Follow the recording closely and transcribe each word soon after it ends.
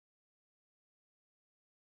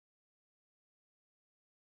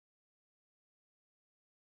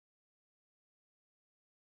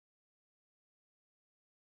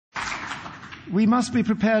We must be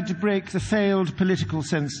prepared to break the failed political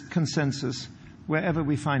consensus wherever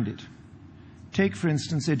we find it. Take, for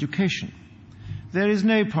instance, education. There is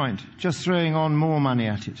no point just throwing on more money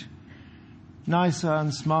at it. Nicer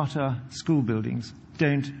and smarter school buildings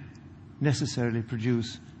don't necessarily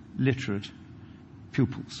produce literate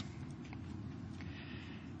pupils.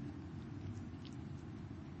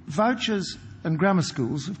 Vouchers and grammar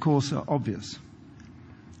schools, of course, are obvious.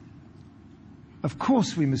 Of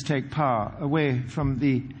course we must take power away from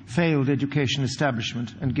the failed education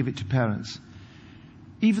establishment and give it to parents.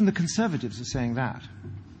 Even the Conservatives are saying that.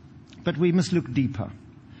 But we must look deeper.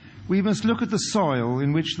 We must look at the soil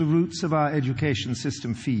in which the roots of our education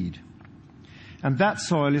system feed. And that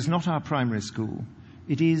soil is not our primary school.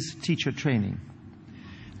 It is teacher training.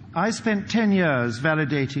 I spent 10 years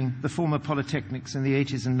validating the former polytechnics in the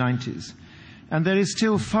 80s and 90s. And there is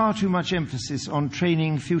still far too much emphasis on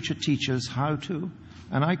training future teachers how to,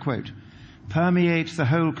 and I quote, permeate the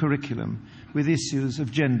whole curriculum with issues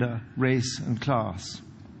of gender, race and class.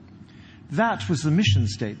 That was the mission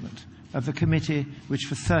statement of the committee which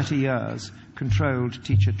for 30 years controlled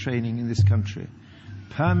teacher training in this country.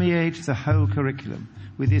 Permeate the whole curriculum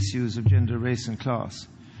with issues of gender, race and class.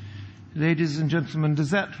 Ladies and gentlemen,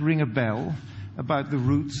 does that ring a bell about the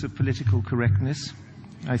roots of political correctness?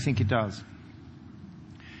 I think it does.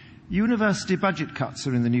 University budget cuts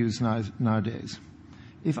are in the news nowadays.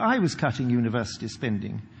 If I was cutting university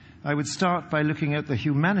spending, I would start by looking at the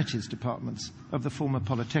humanities departments of the former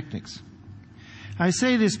polytechnics. I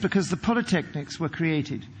say this because the polytechnics were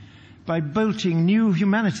created by bolting new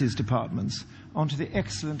humanities departments onto the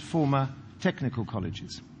excellent former technical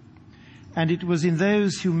colleges. And it was in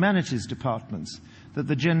those humanities departments that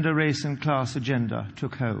the gender, race and class agenda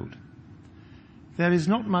took hold. There is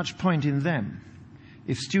not much point in them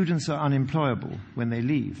if students are unemployable when they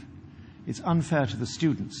leave. It's unfair to the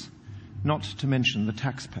students, not to mention the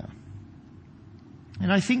taxpayer.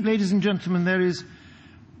 And I think, ladies and gentlemen, there is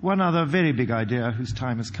one other very big idea whose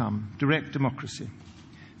time has come: direct democracy.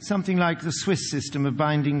 Something like the Swiss system of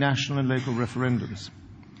binding national and local referendums.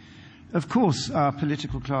 Of course, our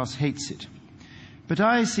political class hates it, but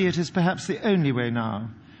I see it as perhaps the only way now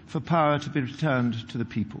for power to be returned to the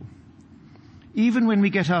people. Even when we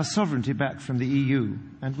get our sovereignty back from the EU,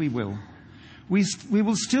 and we will, we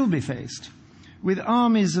will still be faced with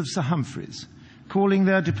armies of Sir Humphreys calling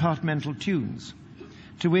their departmental tunes,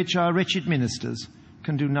 to which our wretched ministers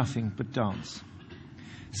can do nothing but dance.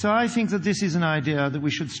 So I think that this is an idea that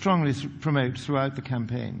we should strongly promote throughout the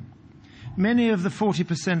campaign. Many of the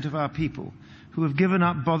 40% of our people who have given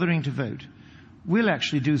up bothering to vote will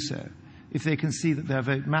actually do so if they can see that their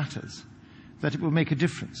vote matters, that it will make a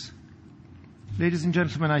difference. Ladies and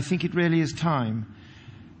gentlemen, I think it really is time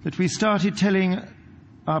that we started telling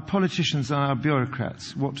our politicians and our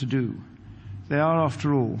bureaucrats what to do. They are,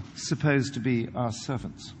 after all, supposed to be our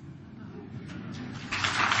servants.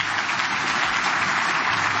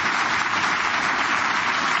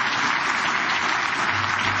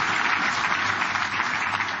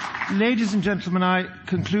 Ladies and gentlemen, I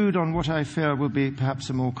conclude on what I fear will be perhaps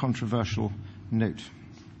a more controversial note.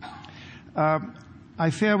 I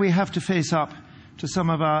fear we have to face up to some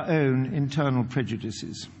of our own internal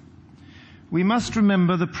prejudices. We must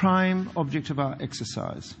remember the prime object of our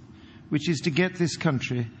exercise, which is to get this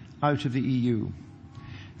country out of the EU.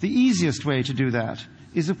 The easiest way to do that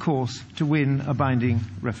is, of course, to win a binding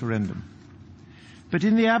referendum. But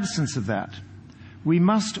in the absence of that, we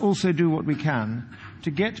must also do what we can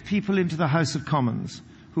to get people into the House of Commons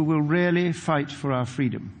who will really fight for our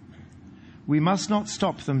freedom. We must not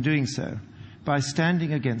stop them doing so by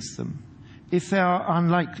standing against them if we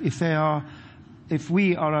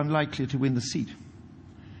are unlikely to win the seat.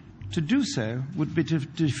 To do so would be to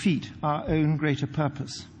defeat our own greater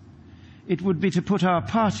purpose. It would be to put our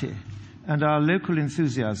party and our local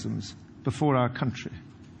enthusiasms before our country.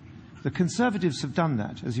 The Conservatives have done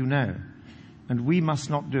that, as you know, and we must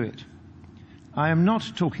not do it. I am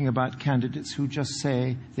not talking about candidates who just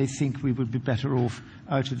say they think we would be better off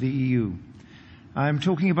out of the EU. I am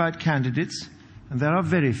talking about candidates, and there are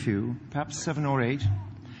very few, perhaps 7 or 8,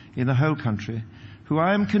 in the whole country, who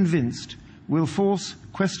I am convinced will force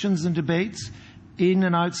questions and debates in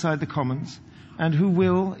and outside the Commons, and who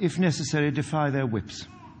will, if necessary, defy their whips.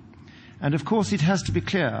 And of course it has to be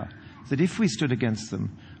clear that if we stood against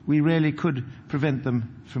them, we really could prevent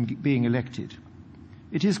them from being elected.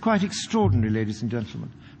 It is quite extraordinary, ladies and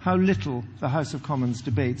gentlemen, how little the House of Commons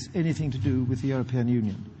debates anything to do with the European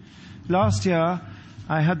Union. Last year,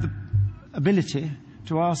 I had the ability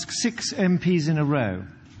to ask 6 MPs in a row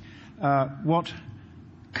what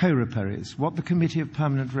COREPER is, what the Committee of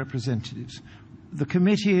Permanent Representatives, the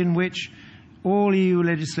committee in which All EU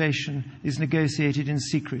legislation is negotiated in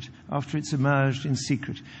secret after it's emerged in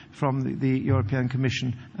secret from the European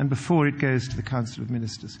Commission and before it goes to the Council of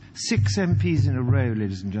Ministers. 6 MPs in a row,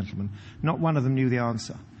 ladies and gentlemen. Not one of them knew the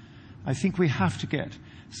answer. I think we have to get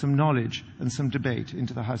some knowledge and some debate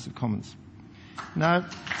into the House of Commons. Now,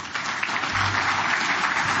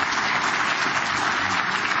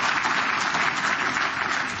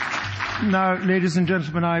 ladies and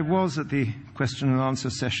gentlemen, I was at the question and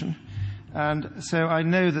answer session. And so I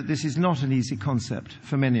know that this is not an easy concept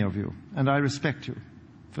for many of you, and I respect you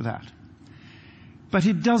for that. But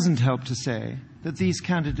it doesn't help to say that these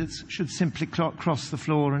candidates should simply cross the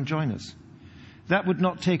floor and join us. That would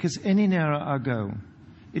not take us any nearer our goal.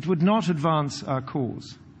 It would not advance our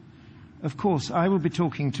cause. Of course, I will be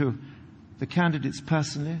talking to the candidates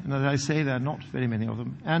personally, and as I say, there are not very many of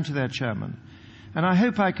them, and to their chairman. And I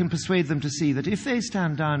hope I can persuade them to see that if they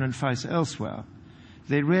stand down and fight elsewhere,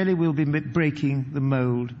 they really will be breaking the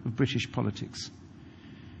mould of British politics.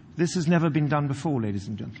 This has never been done before, ladies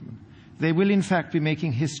and gentlemen. They will, in fact, be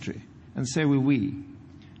making history, and so will we.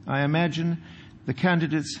 I imagine the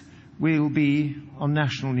candidates will be on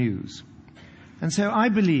national news. And so I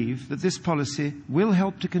believe that this policy will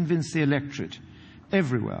help to convince the electorate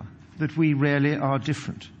everywhere that we really are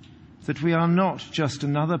different, that we are not just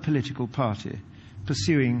another political party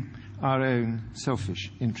pursuing our own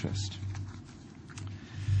selfish interest.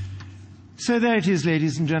 So there it is,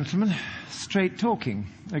 ladies and gentlemen, straight talking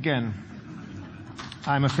again,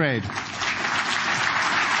 I'm afraid.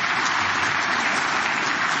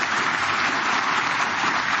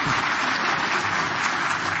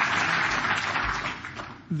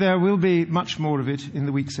 There will be much more of it in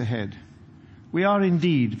the weeks ahead. We are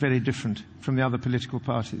indeed very different from the other political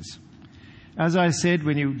parties. As I said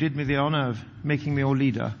when you did me the honour of making me your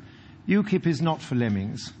leader, UKIP is not for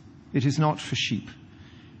lemmings. It is not for sheep.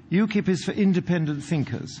 UKIP is for independent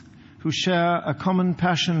thinkers who share a common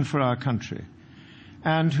passion for our country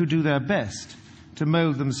and who do their best to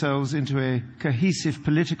mould themselves into a cohesive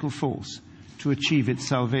political force to achieve its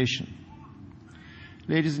salvation.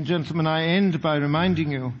 Ladies and gentlemen, I end by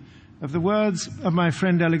reminding you of the words of my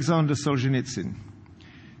friend Alexander Solzhenitsyn,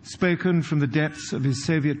 spoken from the depths of his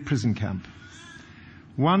Soviet prison camp.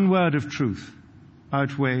 One word of truth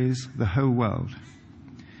outweighs the whole world.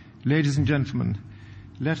 Ladies and gentlemen,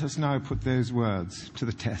 let us now put those words to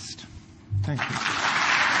the test. Thank you.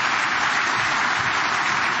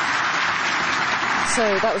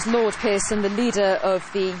 So that was Lord Pearson, the leader of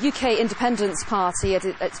the UK Independence Party at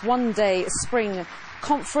its one-day spring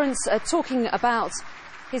conference, talking about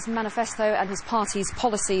his manifesto and his party's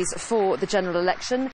policies for the general election.